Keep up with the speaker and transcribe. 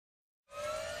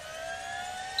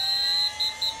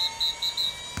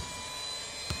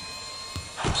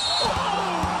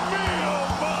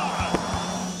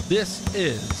This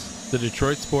is the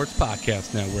Detroit Sports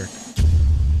Podcast Network.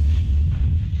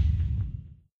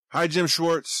 Hi, Jim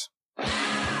Schwartz.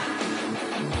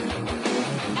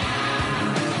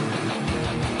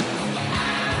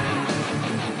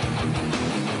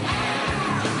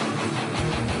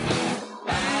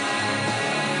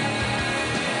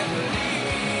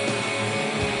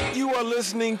 You are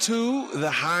listening to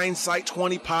the Hindsight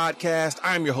 20 podcast.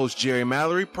 I'm your host, Jerry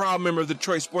Mallory, proud member of the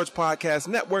Detroit Sports Podcast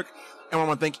Network. And I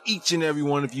want to thank each and every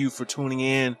one of you for tuning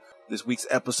in this week's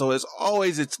episode. As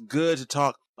always, it's good to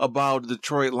talk about the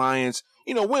Detroit Lions,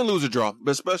 win, lose, or draw,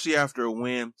 but especially after a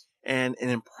win and an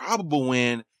improbable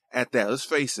win at that. Let's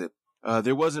face it.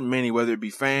 There wasn't many, whether it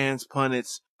be fans,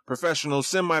 pundits, professionals,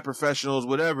 semi-professionals,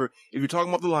 whatever. If you're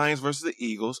talking about the Lions versus the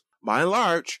Eagles, by and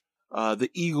large, the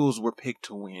Eagles were picked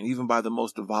to win, even by the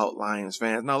most devout Lions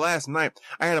fans. Now, last night,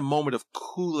 I had a moment of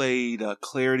Kool-Aid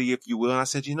clarity, if you will, and I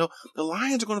said, the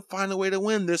Lions are going to find a way to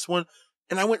win this one.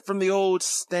 And I went from the old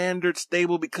standard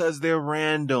stable because they're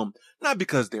random, not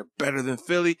because they're better than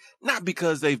Philly, not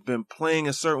because they've been playing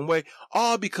a certain way,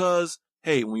 all because,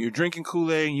 hey, when you're drinking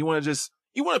Kool-Aid and you want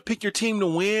to pick your team to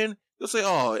win, you'll say,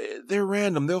 oh, they're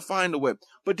random, they'll find a way.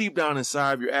 But deep down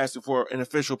inside, you're asking for an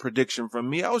official prediction from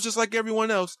me. I was just like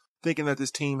everyone else, thinking that this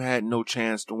team had no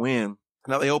chance to win.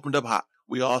 Now they opened up hot.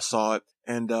 We all saw it.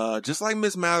 And just like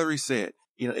Miss Mallory said,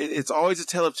 it's always a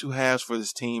tale of two halves for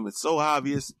this team. It's so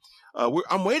obvious.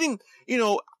 I'm waiting.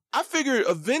 I figured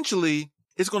eventually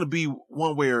it's going to be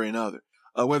one way or another.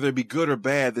 Whether it be good or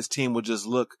bad, this team will just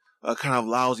look kind of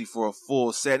lousy for a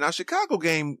full set. Now, Chicago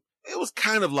game, it was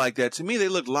kind of like that. To me, they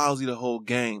looked lousy the whole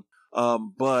game.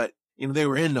 But they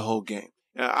were in the whole game.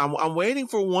 I'm waiting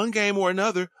for one game or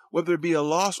another, whether it be a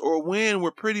loss or a win,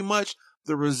 where pretty much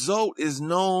the result is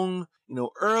known,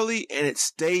 early, and it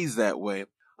stays that way.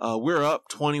 We're up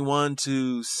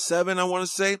 21-7, I want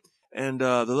to say. And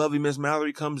the lovely Miss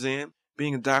Mallory comes in,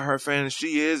 being a diehard fan as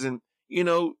she is, and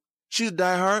she's a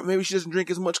diehard. Maybe she doesn't drink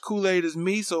as much Kool-Aid as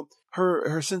me, so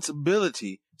her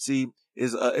sensibility,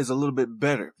 is a little bit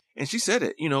better. And she said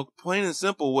it, plain and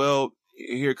simple. Well,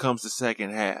 here comes the second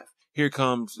half. Here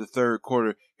comes the third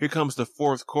quarter. Here comes the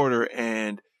fourth quarter,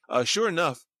 and sure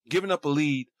enough, giving up a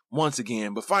lead once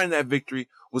again. But finding that victory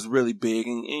was really big,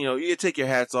 and you take your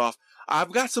hats off.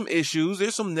 I've got some issues.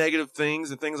 There's some negative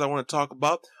things and things I want to talk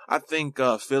about. I think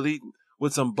Philly,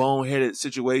 with some boneheaded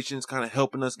situations, kind of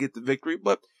helping us get the victory.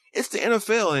 But it's the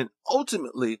NFL, and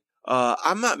ultimately,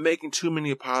 I'm not making too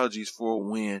many apologies for a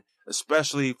win,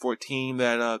 especially for a team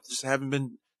that just haven't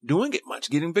been doing it much,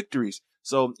 getting victories.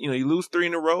 So, you lose 3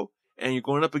 in a row, and you're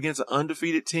going up against an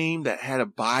undefeated team that had a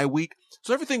bye week.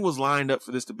 So everything was lined up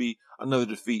for this to be another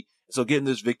defeat. So getting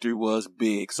this victory was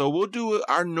big. So we'll do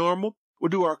our normal. We'll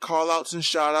do our call-outs and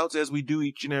shout-outs as we do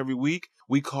each and every week.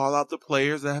 We call out the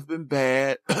players that have been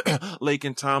bad, Lake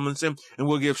and Tomlinson, and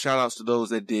we'll give shout-outs to those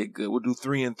that did good. We'll do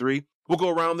 3 and 3. We'll go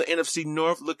around the NFC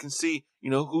North, look and see,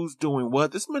 who's doing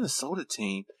what. This Minnesota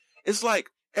team, it's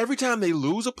like every time they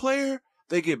lose a player,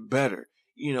 they get better.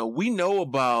 We know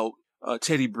about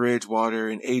Teddy Bridgewater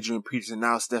and Adrian Peterson,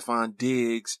 now Stephon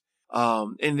Diggs.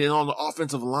 And then on the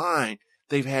offensive line,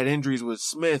 they've had injuries with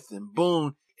Smith and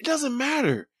Boone. It doesn't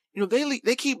matter.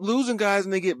 They keep losing guys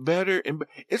and they get better. And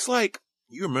it's like,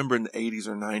 you remember in the 80s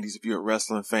or 90s, if you're a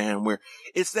wrestling fan, where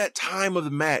it's that time of the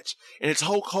match and it's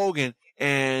Hulk Hogan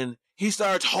and he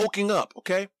starts hulking up,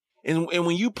 okay? And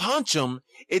when you punch him,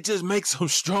 it just makes him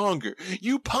stronger.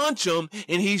 You punch him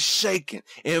and he's shaking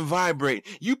and vibrating.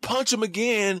 You punch him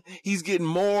again, he's getting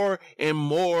more and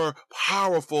more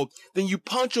powerful. Then you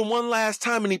punch him one last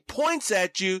time and he points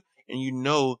at you and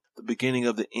the beginning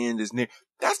of the end is near.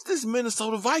 That's this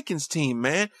Minnesota Vikings team,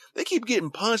 man. They keep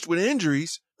getting punched with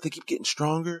injuries. They keep getting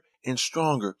stronger and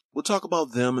stronger. We'll talk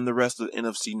about them and the rest of the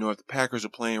NFC North. The Packers are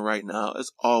playing right now.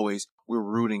 As always, we're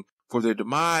rooting for their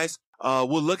demise.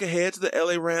 We'll look ahead to the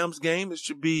LA Rams game. It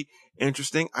should be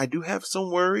interesting. I do have some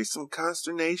worries, some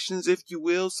consternations, if you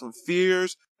will, some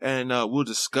fears, and we'll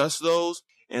discuss those.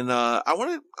 And I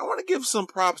want to give some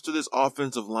props to this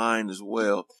offensive line as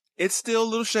well. It's still a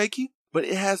little shaky, but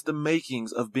it has the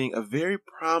makings of being a very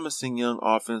promising young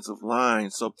offensive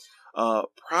line. So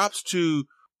props to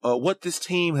what this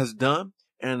team has done.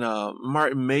 And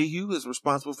Martin Mayhew is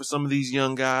responsible for some of these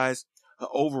young guys.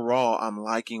 Overall, I'm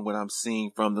liking what I'm seeing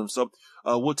from them. So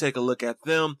we'll take a look at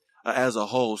them as a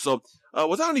whole. So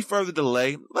without any further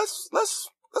delay, let's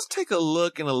take a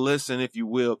look and a listen, if you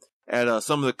will, at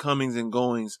some of the comings and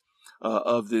goings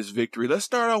of this victory. Let's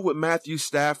start off with Matthew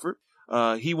Stafford.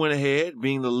 He went ahead,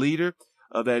 being the leader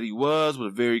that he was, with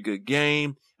a very good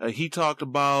game. He talked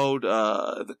about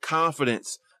the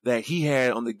confidence that he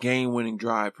had on the game-winning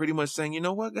drive, pretty much saying, you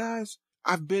know what, guys?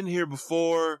 I've been here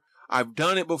before. I've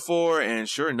done it before, and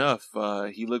sure enough,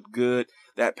 he looked good.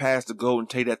 That pass to Golden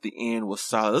Tate at the end was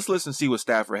solid. Let's listen and see what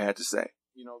Stafford had to say.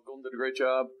 Golden did a great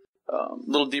job. A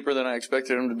little deeper than I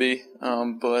expected him to be,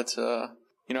 but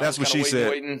that's what she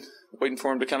said. Waiting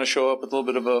for him to kind of show up with a little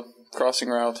bit of a crossing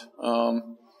route.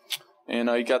 And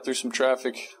he got through some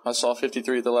traffic. I saw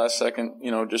 53 at the last second,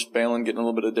 just bailing, getting a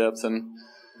little bit of depth. And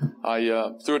I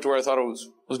threw it to where I thought it was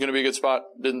going to be a good spot.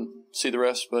 Didn't see the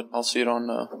rest, but I'll see it on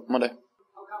Monday.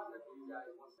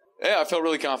 Yeah, I felt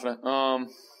really confident.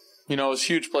 It was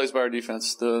huge plays by our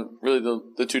defense. The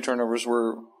 2 turnovers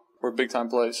were big-time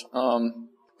plays.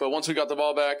 But once we got the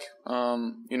ball back,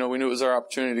 we knew it was our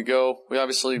opportunity to go. We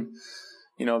obviously,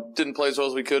 didn't play as well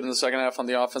as we could in the second half on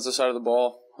the offensive side of the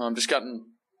ball. Just gotten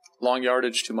long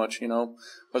yardage too much,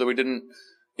 whether we didn't,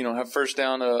 have first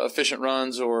down efficient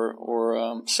runs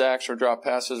or sacks or drop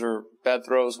passes or bad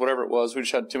throws, whatever it was. We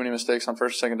just had too many mistakes on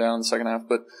first, second down in the second half.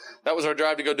 But that was our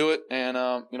drive to go do it and,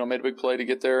 made a big play to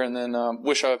get there. And then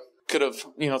wish I could have,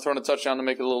 thrown a touchdown to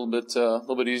make it a little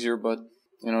bit easier, but,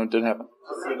 it didn't happen.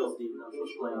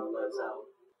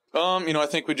 I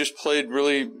think we just played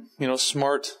really,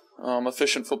 smart,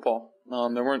 efficient football.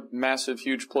 There weren't massive,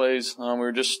 huge plays. We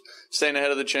were just staying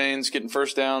ahead of the chains, getting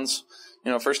first downs.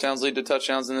 First downs lead to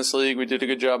touchdowns in this league. We did a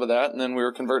good job of that, and then we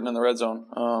were converting in the red zone.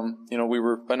 We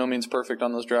were by no means perfect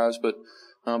on those drives, but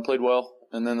played well.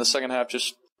 And then the second half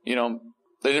just, they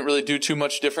didn't really do too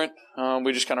much different.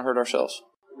 We just kind of hurt ourselves.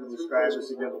 Can you describe the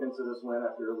significance of this win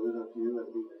after losing a few and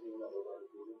beating a team that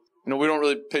was we don't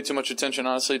really pay too much attention,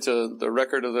 honestly, to the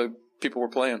record of the people we're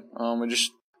playing. We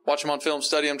just watch them on film,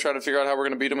 study them, try to figure out how we're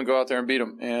going to beat them and go out there and beat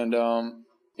them. And,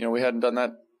 we hadn't done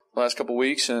that the last couple of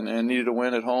weeks and needed a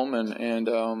win at home. And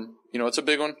it's a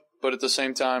big one, but at the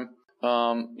same time,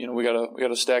 we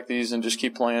gotta stack these and just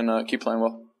keep playing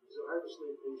well.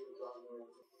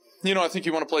 I think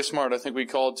you want to play smart. I think we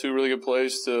called 2 really good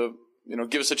plays to,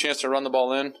 give us a chance to run the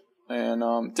ball in, and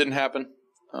it didn't happen.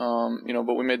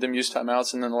 But we made them use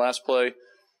timeouts, and then the last play,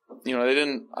 they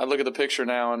didn't. I look at the picture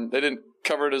now, and they didn't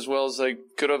cover it as well as they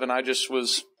could have, and I just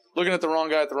was looking at the wrong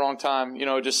guy at the wrong time.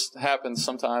 It just happens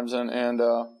sometimes, and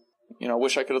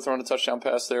wish I could have thrown a touchdown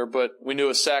pass there, but we knew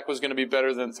a sack was going to be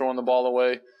better than throwing the ball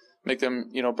away, make them,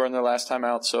 burn their last time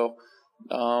out. So,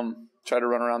 try to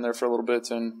run around there for a little bit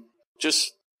and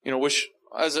just, wish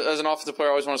as an offensive player,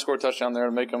 I always want to score a touchdown there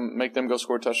and make them go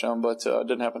score a touchdown, but it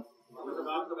didn't happen.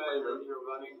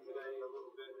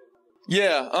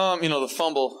 Yeah, the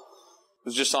fumble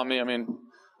was just on me. I mean,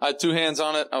 I had 2 hands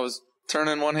on it. I was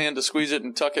turning one hand to squeeze it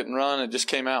and tuck it and run. It just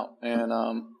came out, and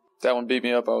that one beat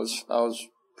me up. I was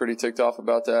pretty ticked off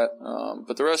about that.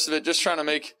 But the rest of it, just trying to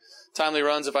make timely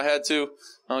runs if I had to,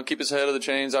 keep us ahead of the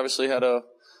chains. Obviously had a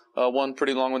one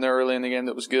pretty long one there early in the game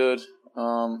that was good.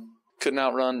 Couldn't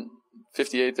outrun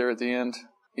 58 there at the end.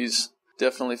 He's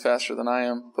definitely faster than I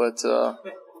am, but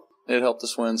it helped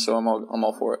us win, so I'm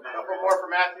all for it. A couple more for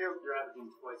Matthew. You're averaging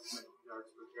twice as many yards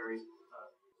per carry.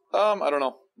 I don't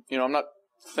know. I'm not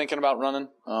thinking about running.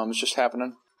 It's just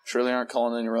happening. Surely aren't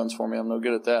calling any runs for me. I'm no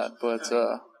good at that. But,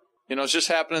 it's just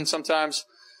happening sometimes.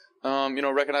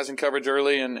 Recognizing coverage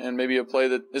early and maybe a play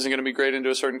that isn't going to be great into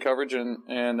a certain coverage. And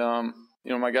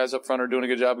my guys up front are doing a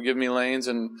good job of giving me lanes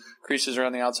and creases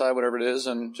around the outside, whatever it is,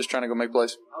 and just trying to go make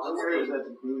plays. How scary is that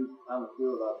to be on the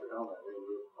field without your helmet?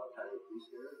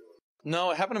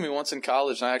 No, it happened to me once in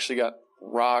college, and I actually got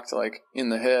rocked in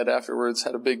the head afterwards.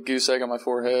 Had a big goose egg on my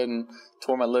forehead and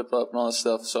tore my lip up and all that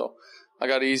stuff. So I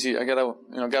got easy. I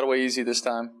got away easy this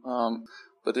time.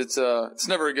 But it's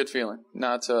never a good feeling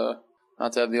not to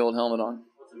have the old helmet on.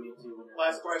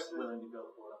 Last question.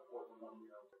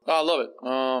 Oh, I love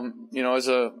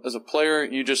it. As a player,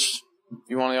 you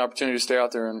want the opportunity to stay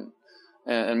out there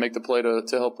and make the play to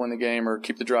help win the game or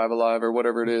keep the drive alive or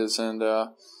whatever it is. And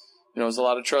there's a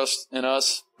lot of trust in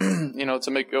us,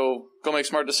 to go make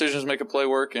smart decisions, make a play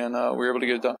work, and we were able to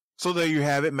get it done. So there you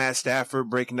have it, Matt Stafford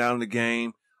breaking down the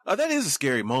game. That is a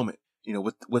scary moment,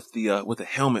 with the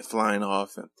helmet flying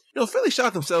off, and Philly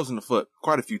shot themselves in the foot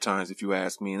quite a few times, if you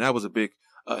ask me, and that was a big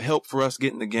help for us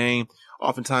getting the game.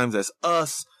 Oftentimes that's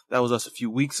us. That was us a few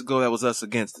weeks ago. That was us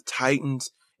against the Titans,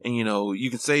 and you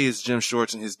can say it's Jim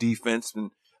Shorts and his defense,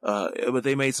 and but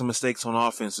they made some mistakes on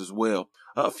offense as well.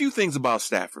 A few things about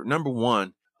Stafford. Number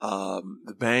one,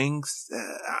 the bangs.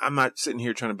 I'm not sitting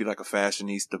here trying to be like a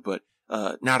fashionista, but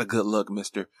not a good look,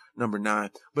 Mr. Number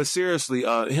 9. But seriously,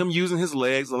 him using his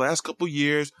legs the last couple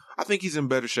years, I think he's in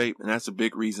better shape, and that's a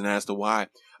big reason as to why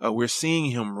we're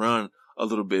seeing him run a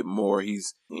little bit more.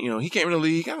 He's, he came in the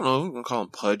league. I don't know, I'm gonna call him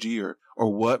pudgy or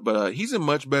what, but he's in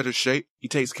much better shape. He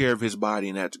takes care of his body,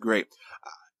 and that's great.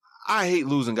 I hate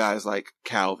losing guys like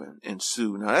Calvin and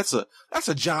Sue. Now that's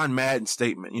a John Madden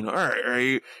statement. All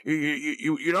right,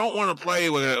 you don't want to play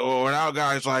without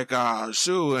guys like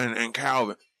Sue and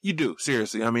Calvin. You do,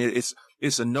 seriously. I mean,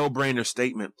 it's a no-brainer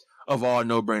statement of all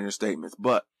no-brainer statements.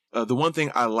 But the one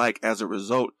thing I like as a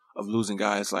result of losing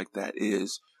guys like that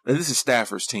is that this is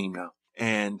Stafford's team now.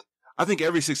 And I think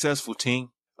every successful team,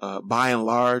 by and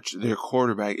large, their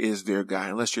quarterback is their guy.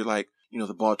 Unless you're like,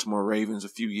 the Baltimore Ravens a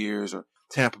few years or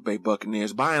Tampa Bay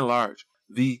Buccaneers. By and large,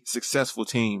 the successful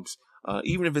teams,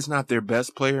 even if it's not their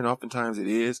best player, and oftentimes it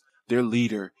is, their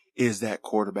leader is that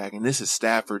quarterback. And this is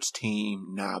Stafford's team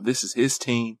now. This is his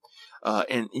team.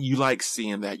 And you like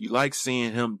seeing that. You like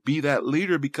seeing him be that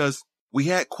leader because we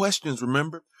had questions,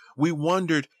 remember? We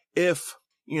wondered if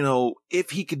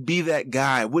he could be that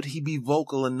guy. Would he be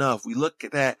vocal enough? We look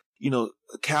at that,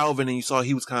 Calvin, and you saw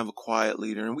he was kind of a quiet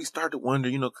leader. And we start to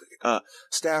wonder,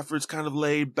 Stafford's kind of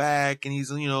laid back and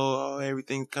he's,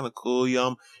 everything's kind of cool. He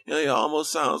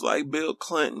almost sounds like Bill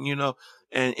Clinton,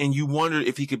 and you wondered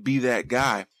if he could be that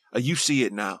guy. You see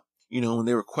it now. When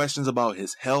there were questions about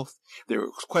his health, there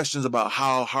were questions about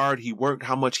how hard he worked,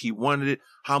 how much he wanted it,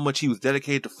 how much he was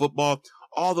dedicated to football.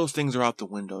 All those things are out the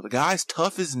window. The guy's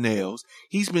tough as nails.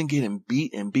 He's been getting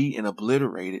beat and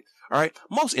obliterated. All right.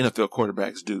 Most NFL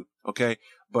quarterbacks do. Okay.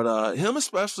 But, him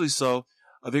especially so.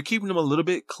 They're keeping him a little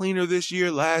bit cleaner this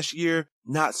year. Last year,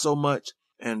 not so much.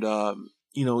 And,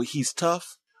 he's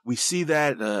tough. We see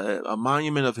that, a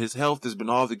monument of his health has been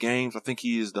all the games. I think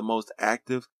he is the most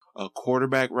active,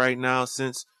 quarterback right now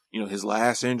since, his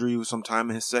last injury was sometime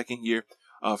in his second year,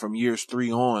 from years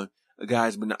 3 on. The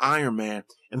guy's been the Iron Man,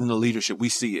 and then the leadership, we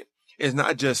see it. It's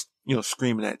not just,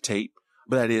 screaming at tape,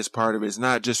 but that is part of it. It's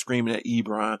not just screaming at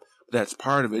Ebron, but that's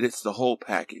part of it. It's the whole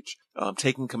package.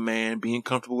 Taking command, being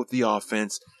comfortable with the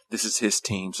offense. This is his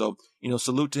team. So,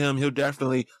 salute to him. He'll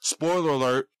definitely, spoiler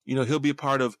alert, he'll be a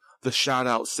part of the shout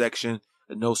out section.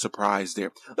 No surprise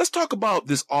there. Let's talk about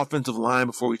this offensive line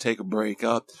before we take a break.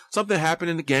 Something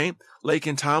happened in the game.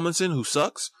 Laken Tomlinson, who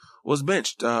sucks, was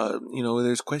benched.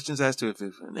 There's questions as to if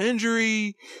it's an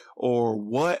injury or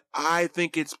what. I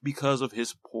think it's because of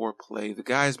his poor play. The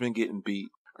guy's been getting beat.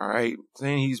 All right.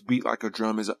 Saying he's beat like a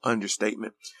drum is an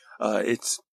understatement.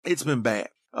 It's been bad.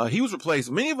 He was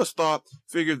replaced. Many of us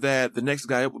figured that the next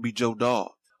guy up would be Joe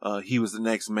Dahl. He was the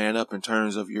next man up in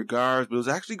terms of your guards, but it was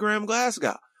actually Graham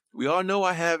Glasgow. We all know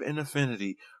I have an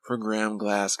affinity for Graham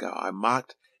Glasgow. I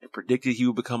mocked and predicted he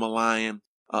would become a Lion.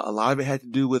 A lot of it had to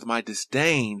do with my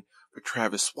disdain for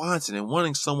Travis Swanson and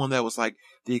wanting someone that was like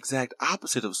the exact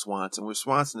opposite of Swanson, where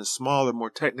Swanson is smaller, more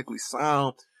technically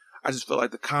sound. I just felt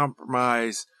like the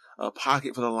compromise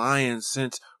pocket for the Lions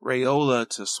since Raiola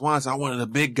to Swanson. I wanted a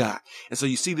big guy. And so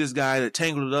you see this guy that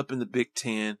tangled it up in the Big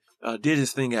Ten, did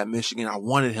his thing at Michigan. I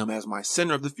wanted him as my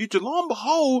center of the future. Lo and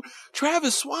behold,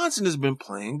 Travis Swanson has been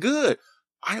playing good.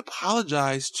 I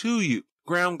apologize to you.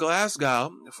 Graham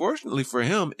Glasgow, fortunately for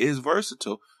him, is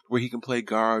versatile where he can play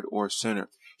guard or center.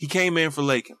 He came in for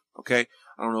Laken, okay?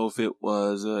 I don't know if it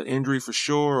was an injury for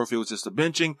sure or if it was just a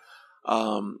benching.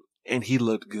 And he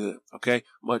looked good, okay?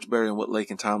 Much better than what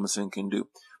Laken Tomlinson can do.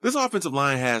 This offensive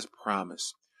line has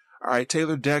promise. All right,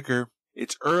 Taylor Decker,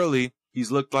 it's early.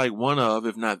 He's looked like one of,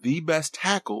 if not the best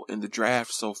tackle in the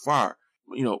draft so far.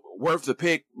 Worth the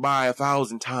pick by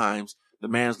 1,000 times. The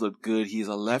man's looked good. He's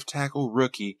a left tackle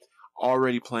rookie,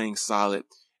 already playing solid.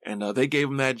 And they gave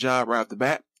him that job right off the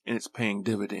bat, and it's paying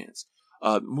dividends.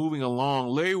 Moving along,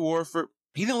 Larry Warford,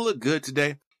 he didn't look good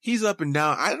today. He's up and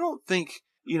down. I don't think,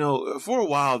 for a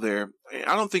while there,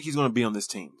 I don't think he's going to be on this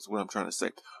team, is what I'm trying to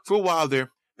say. For a while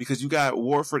there, because you got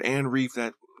Warford and Reef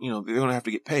that, they're going to have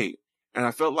to get paid. And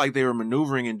I felt like they were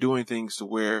maneuvering and doing things to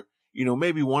where,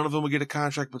 maybe one of them would get a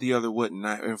contract, but the other wouldn't.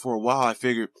 And for a while, I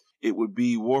figured it would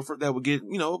be Warford that would get,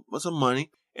 some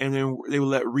money, and then they would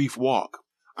let Reef walk.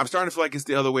 I'm starting to feel like it's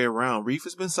the other way around. Reef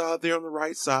has been solid there on the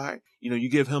right side. You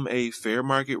give him a fair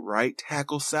market right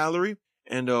tackle salary,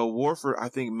 and Warford, I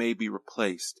think, may be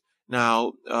replaced.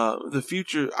 Now, the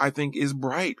future, I think, is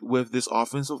bright with this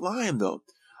offensive line, though.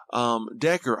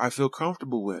 Decker, I feel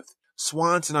comfortable with.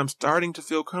 Swanson, I'm starting to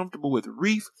feel comfortable with.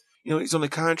 Reef, he's on a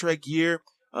contract year.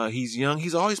 He's young.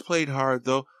 He's always played hard,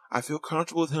 though. I feel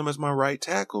comfortable with him as my right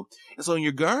tackle. And so in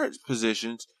your guard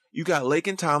positions, you got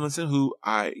Laken Tomlinson, who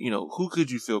who could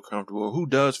you feel comfortable, or who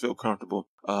does feel comfortable,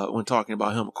 when talking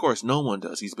about him? Of course, no one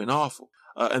does. He's been awful.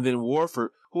 And then Warford,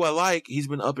 who I like, he's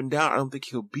been up and down. I don't think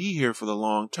he'll be here for the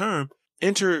long term.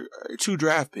 Enter 2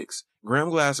 draft picks, Graham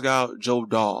Glasgow, Joe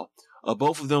Dahl.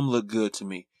 Both of them look good to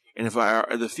me. And if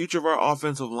the future of our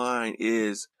offensive line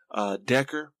is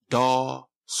Decker, Dahl,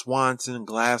 Swanson,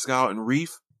 Glasgow, and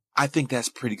Reef, I think that's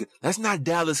pretty good. That's not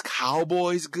Dallas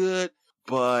Cowboys good,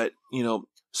 but,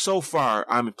 so far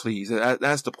I'm pleased.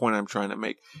 That's the point I'm trying to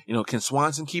make. Can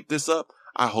Swanson keep this up?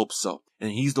 I hope so.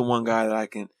 And he's the one guy that I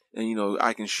can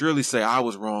surely say I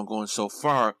was wrong going so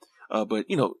far. But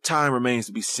time remains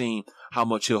to be seen how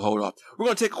much he'll hold off. We're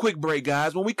going to take a quick break,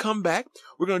 guys. When we come back,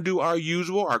 we're going to do our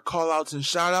call outs and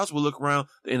shout outs. We'll look around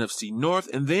the NFC North,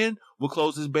 and then we'll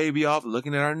close this baby off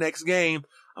looking at our next game.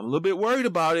 I'm a little bit worried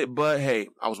about it, but hey,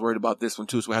 I was worried about this one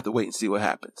too, so we'll have to wait and see what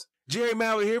happens. Jerry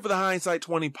Mallory here for the Hindsight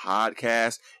 20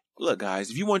 podcast. Look, guys,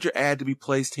 if you want your ad to be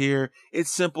placed here, it's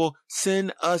simple.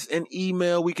 Send us an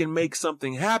email. We can make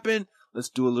something happen. Let's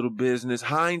do a little business.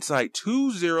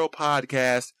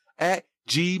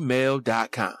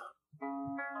 Hindsight20podcast@gmail.com.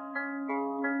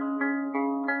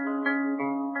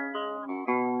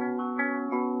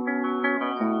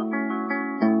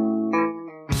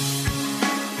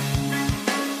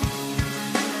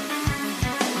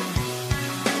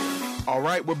 All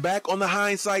right, we're back on the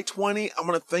Hindsight 20. I'm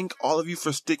going to thank all of you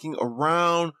for sticking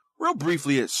around. Real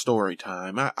briefly, it's story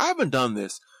time. I haven't done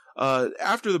this.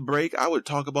 After the break, I would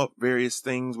talk about various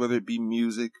things, whether it be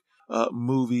music,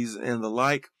 movies, and the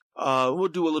like. We'll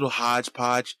do a little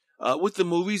hodgepodge. With the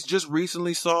movies, just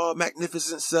recently saw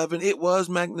Magnificent Seven. It was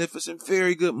magnificent.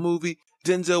 Very good movie.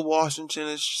 Denzel Washington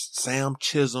as Sam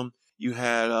Chisholm. You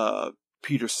had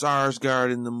Peter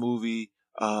Sarsgaard in the movie.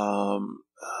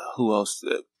 Who else?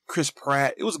 Chris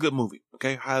Pratt. It was a good movie.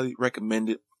 Okay, highly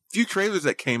recommended. Few trailers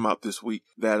that came out this week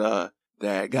that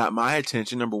got my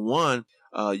attention. Number one,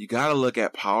 you gotta look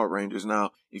at Power Rangers.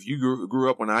 Now, if you grew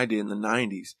up when I did in the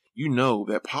 90s, you know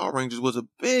that Power Rangers was a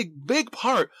big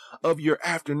part of your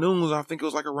afternoons. I think it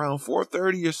was like around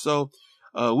 4:30 or so.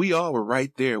 We all were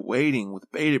right there waiting with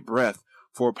bated breath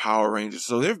for Power Rangers.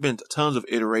 So there have been tons of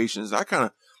iterations. I kind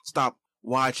of stopped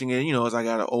watching it, as I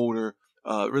got older.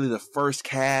 Really the first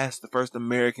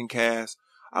American cast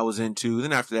I was into.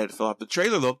 Then after that, it fell off. The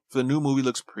trailer, though, for the new movie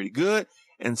looks pretty good.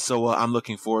 And so I'm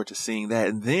looking forward to seeing that.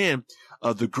 And then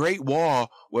The Great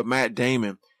Wall with Matt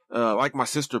Damon. Like my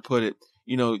sister put it,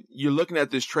 you're looking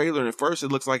at this trailer, and at first it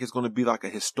looks like it's going to be like a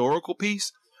historical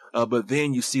piece. But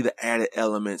then you see the added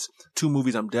elements. Two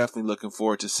movies I'm definitely looking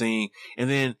forward to seeing. And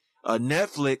then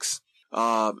Netflix,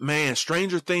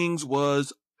 Stranger Things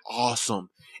was awesome.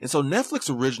 And so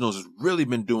Netflix Originals has really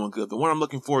been doing good. The one I'm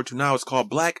looking forward to now is called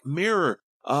Black Mirror.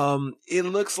 It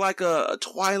looks like a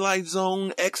Twilight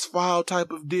Zone, X-File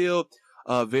type of deal.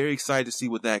 Very excited to see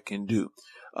what that can do.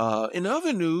 In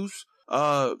other news,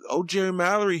 Jerry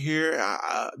Mallory here,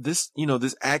 this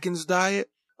Atkins diet,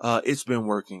 it's been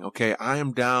working. Okay. I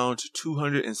am down to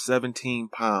 217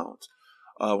 pounds.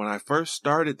 When I first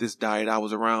started this diet, I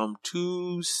was around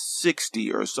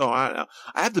 260 or so. I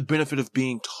have the benefit of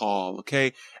being tall.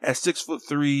 Okay. At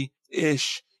 6'3"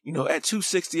 at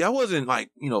 260, I wasn't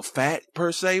fat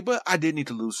per se, but I did need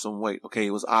to lose some weight. Okay.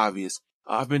 It was obvious.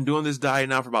 I've been doing this diet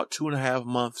now for about 2.5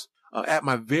 months. At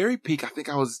my very peak, I think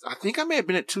I may have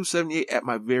been at 278 at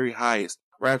my very highest,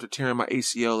 right after tearing my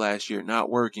ACL last year,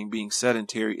 not working, being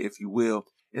sedentary, if you will.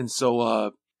 And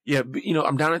so,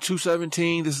 I'm down at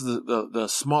 217. This is the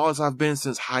smallest I've been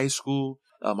since high school.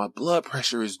 My blood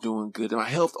pressure is doing good. My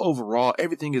health overall,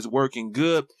 everything is working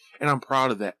good. And I'm proud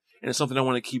of that. And it's something I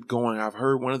want to keep going. I've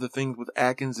heard one of the things with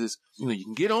Atkins is, you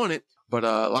can get on it, but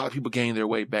a lot of people gain their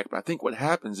weight back. But I think what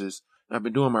happens is, and I've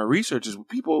been doing my research, is when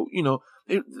people,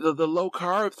 the low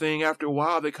carb thing, after a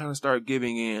while, they kind of start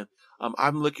giving in.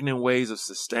 I'm looking in ways of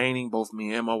sustaining. Both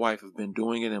me and my wife have been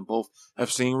doing it, and both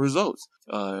have seen results.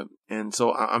 And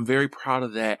so I'm very proud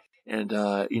of that. And,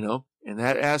 in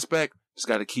that aspect, just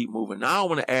got to keep moving. Now I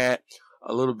want to add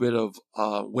a little bit of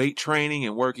weight training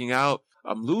and working out.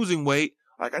 I'm losing weight.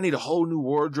 Like, I need a whole new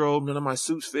wardrobe. None of my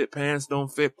suits fit, pants don't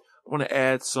fit. I want to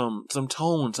add some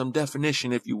tone, some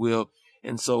definition, if you will.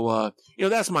 And so,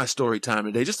 that's my story time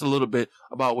today. Just a little bit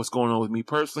about what's going on with me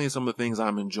personally and some of the things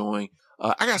I'm enjoying.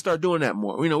 I got to start doing that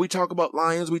more. We talk about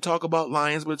Lions,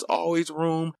 but it's always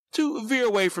room to veer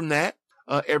away from that,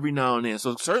 every now and then.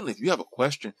 So certainly if you have a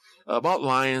question about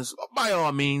Lions, by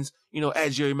all means,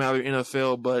 at Jerry Mallory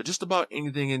NFL, but just about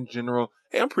anything in general.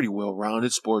 Hey, I'm pretty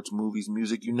well-rounded. Sports, movies,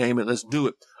 music, you name it. Let's do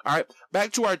it. All right.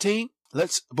 Back to our team.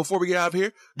 Let's, before we get out of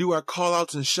here, do our call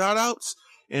outs and shout outs,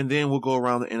 and then we'll go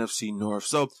around the NFC North.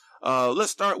 So,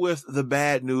 let's start with the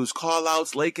bad news. Call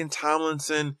outs, Laken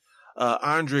Tomlinson,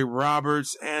 Andre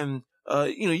Roberts, and,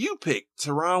 you picked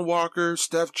Teron Walker,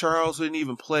 Steph Charles, who didn't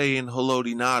even play in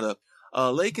Haloti Nada.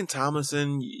 Laken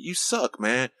Tomlinson, you suck,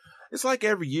 man. It's like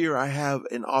every year I have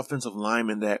an offensive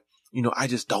lineman that, I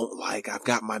just don't like. I've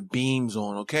got my beams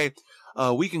on, okay?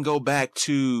 We can go back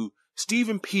to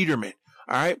Steven Peterman,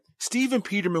 all right? Steven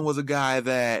Peterman was a guy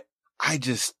that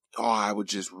I would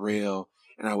just rail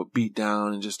and I would beat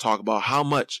down and just talk about how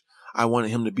much I wanted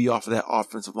him to be off of that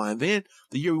offensive line. Then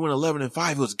the year we went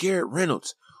 11-5, it was Garrett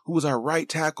Reynolds, who was our right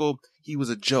tackle. He was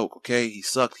a joke, okay? He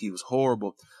sucked. He was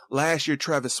horrible. Last year,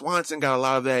 Travis Swanson got a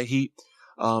lot of that heat,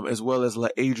 as well as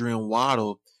Adrian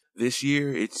Waddle. This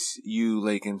year, it's you,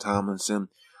 Laken Tomlinson.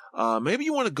 Maybe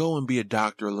you want to go and be a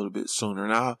doctor a little bit sooner.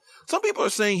 Now, some people are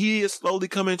saying he is slowly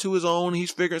coming to his own.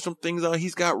 He's figuring some things out.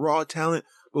 He's got raw talent,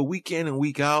 but week in and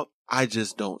week out, I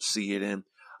just don't see it. And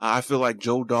I feel like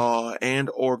Joe Dahl and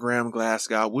or Graham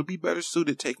Glasgow would be better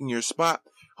suited taking your spot.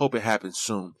 Hope it happens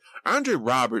soon. Andre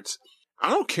Roberts, I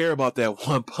don't care about that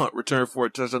one punt return for a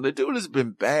touchdown. The dude has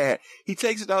been bad. He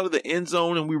takes it out of the end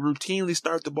zone and we routinely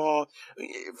start the ball.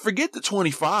 Forget the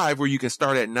 25 where you can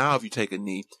start at now if you take a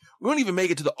knee. We don't even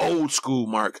make it to the old school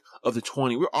mark of the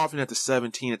 20. We're often at the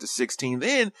 17, at the 16.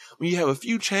 Then when you have a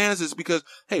few chances because,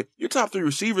 hey, your top 3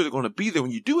 receivers are going to be there.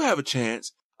 When you do have a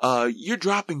chance, you're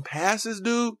dropping passes,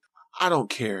 dude. I don't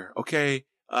care. Okay.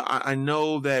 I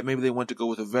know that maybe they want to go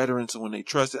with a veteran. So when they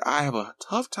trust it, I have a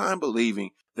tough time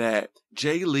believing that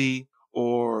Jay Lee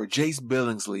or Jace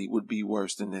Billingsley would be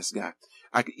worse than this guy.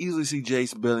 I could easily see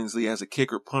Jace Billingsley as a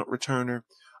kicker punt returner.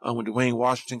 When Dwayne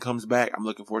Washington comes back, I'm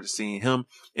looking forward to seeing him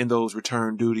in those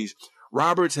return duties.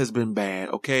 Roberts has been bad,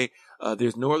 okay?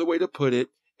 There's no other way to put it.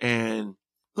 And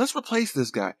let's replace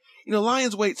this guy.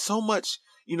 Lions wait so much,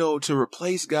 to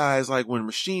replace guys like when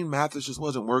Rasheem Mathis just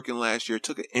wasn't working last year,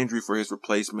 took an injury for his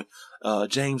replacement,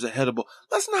 James Ahedable.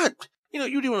 Let's not,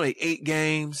 you do only 8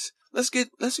 games. Let's get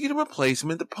a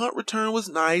replacement. The punt return was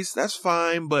nice. That's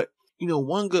fine. But,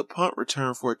 one good punt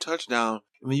return for a touchdown.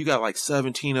 I mean, you got like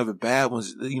 17 other bad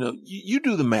ones. You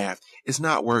do the math. It's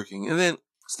not working. And then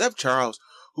Steph Charles,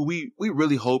 who we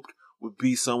really hoped would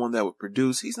be someone that would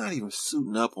produce. He's not even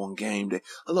suiting up on game day.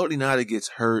 Haloti Ngata gets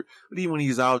hurt. But even when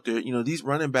he's out there, these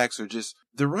running backs are just,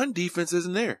 the run defense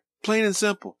isn't there. Plain and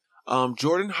simple.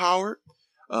 Jordan Howard,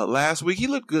 last week, he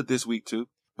looked good this week too.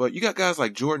 But you got guys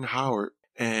like Jordan Howard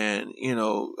and,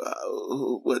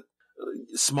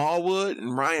 Smallwood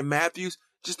and Ryan Matthews.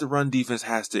 Just the run defense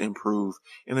has to improve.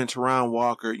 And then Teron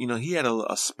Walker, he had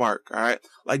a spark, all right?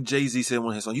 Like Jay-Z said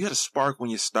on his song, you had a spark when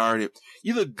you started.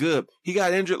 You look good. He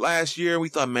got injured last year, and we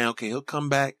thought, man, okay, he'll come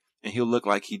back, and he'll look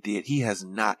like he did. He has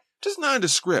not. Just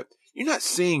nondescript. You're not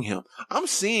seeing him. I'm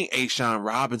seeing Ashawn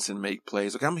Robinson make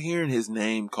plays. Okay, I'm hearing his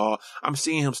name called. I'm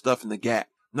seeing him stuff in the gap.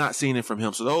 Not seeing it from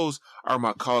him. So those are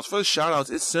my calls. For the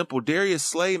shout-outs, it's simple. Darius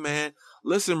Slay, man.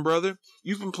 Listen, brother,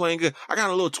 you've been playing good. I got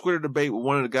a little Twitter debate with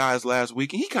one of the guys last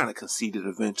week, and he kind of conceded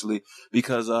eventually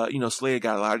because, Slay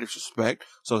got a lot of disrespect.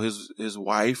 So his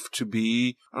wife to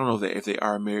be, I don't know if they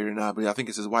are married or not, but I think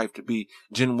it's his wife to be,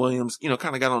 Jen Williams,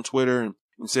 kind of got on Twitter and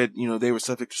said, they were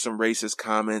subject to some racist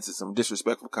comments and some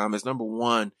disrespectful comments. Number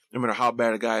one, no matter how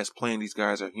bad a guy is playing, these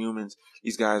guys are humans.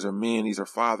 These guys are men. These are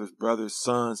fathers, brothers,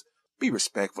 sons. Be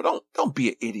respectful. Don't be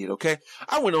an idiot, okay?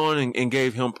 I went on and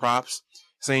gave him props,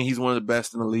 saying he's one of the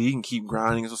best in the league and keep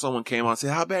grinding. So someone came on and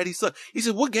said, how bad he sucked. He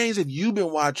said, what games have you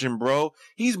been watching, bro?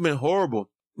 He's been horrible.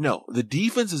 No, the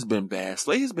defense has been bad.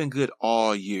 Slay has been good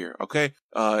all year, okay?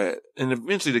 And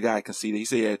eventually the guy conceded. He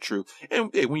said, yeah, true.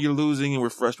 And when you're losing and we're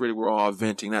frustrated, we're all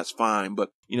venting. That's fine. But,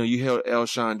 you held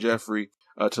Elshon Jeffrey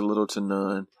to little to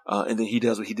none. And then he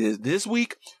does what he did this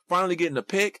week, finally getting a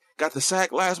pick, got the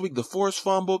sack last week, the forced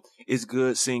fumble. It's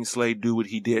good seeing Slay do what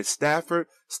he did. Stafford,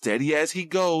 steady as he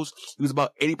goes. He was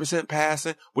about 80%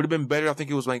 passing. Would have been better. I think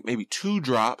it was like maybe 2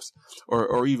 drops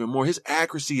or even more. His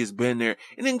accuracy has been there.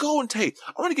 And then Golden Tate,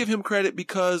 I want to give him credit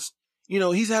because,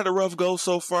 he's had a rough go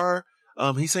so far.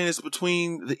 He's saying it's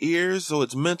between the ears, so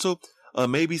it's mental.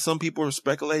 Maybe some people are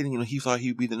speculating, he thought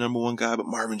he'd be the number 1 guy, but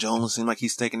Marvin Jones seemed like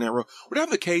he's taking that role.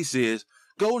 Whatever the case is,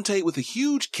 Golden Tate with a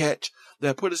huge catch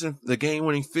that put us in the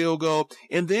game-winning field goal,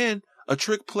 and then a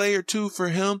trick play or two for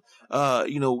him,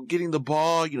 getting the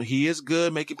ball, he is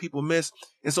good, making people miss.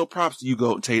 And so props to you,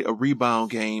 Golden Tate, a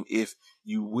rebound game, if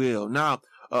you will. Now,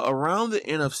 around the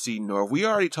NFC North, we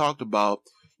already talked about,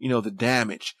 the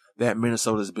damage that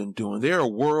Minnesota's been doing. They're a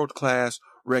world-class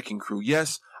wrecking crew.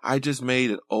 Yes, I just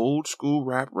made an old school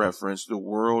rap reference, the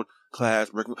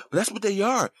world-class wrecking crew. But that's what they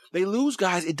are. They lose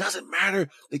guys. It doesn't matter.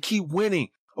 They keep winning.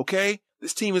 Okay?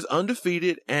 This team is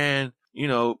undefeated and, you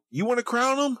want to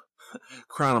crown them?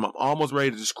 Crown them. I'm almost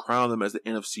ready to just crown them as the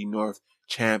NFC North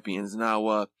champions.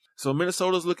 Now, so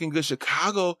Minnesota's looking good.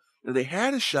 Chicago, they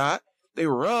had a shot. They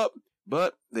were up,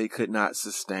 but they could not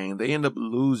sustain. They end up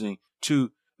losing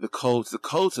to the Colts. The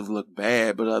Colts have looked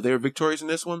bad, but they were victorious in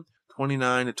this one,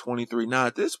 29-23. Now,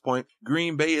 at this point,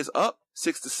 Green Bay is up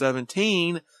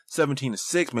 6-17,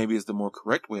 17-6 maybe is the more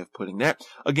correct way of putting that,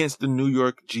 against the New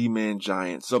York G-Men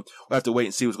Giants. So we'll have to wait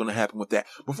and see what's going to happen with that.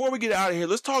 Before we get out of here,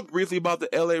 let's talk briefly about the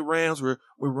LA Rams. We're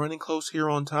running close here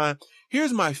on time.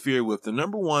 Here's my fear with them.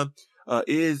 Number one,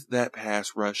 is that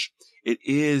pass rush. It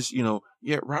is,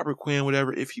 Robert Quinn,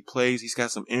 whatever, if he plays, he's got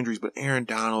some injuries, but Aaron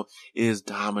Donald is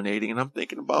dominating. And I'm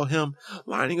thinking about him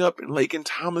lining up and Laken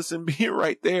Tomlinson being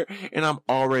right there. And I'm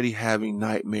already having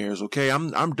nightmares. Okay.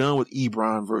 I'm done with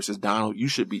Ebron versus Donald. You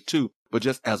should be too. But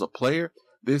just as a player,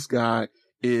 this guy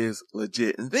is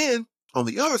legit. And then on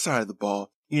the other side of the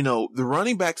ball, the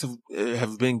running backs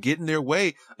have been getting their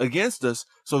way against us.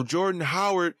 So Jordan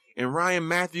Howard and Ryan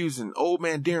Matthews and old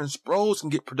man Darren Sproles can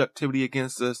get productivity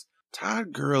against us.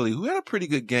 Todd Gurley, who had a pretty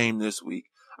good game this week,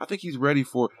 I think he's ready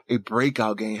for a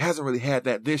breakout game. Hasn't really had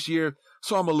that this year,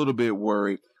 so I'm a little bit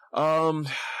worried. I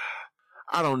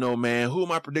don't know, man. Who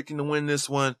am I predicting to win this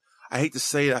one? I hate to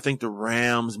say it. I think the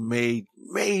Rams may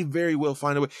very well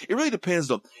find a way. It really depends,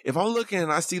 though. If I'm looking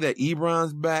and I see that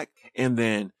Ebron's back and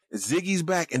then Ziggy's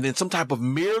back and then some type of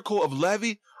miracle of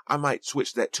Levy, I might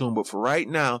switch that to him. But for right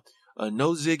now,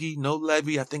 no Ziggy, no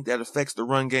Levy. I think that affects the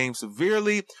run game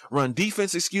severely. Run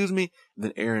defense, and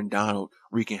then Aaron Donald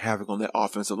wreaking havoc on that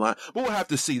offensive line. But we'll have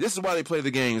to see. This is why they play the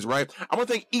games, right? I want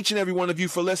to thank each and every one of you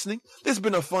for listening. This has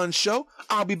been a fun show.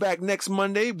 I'll be back next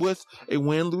Monday with a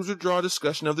win, lose, or draw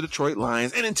discussion of the Detroit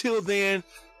Lions. And until then,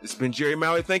 it's been Jerry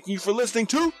Mallory thanking you for listening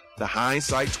to the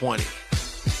Hindsight 20.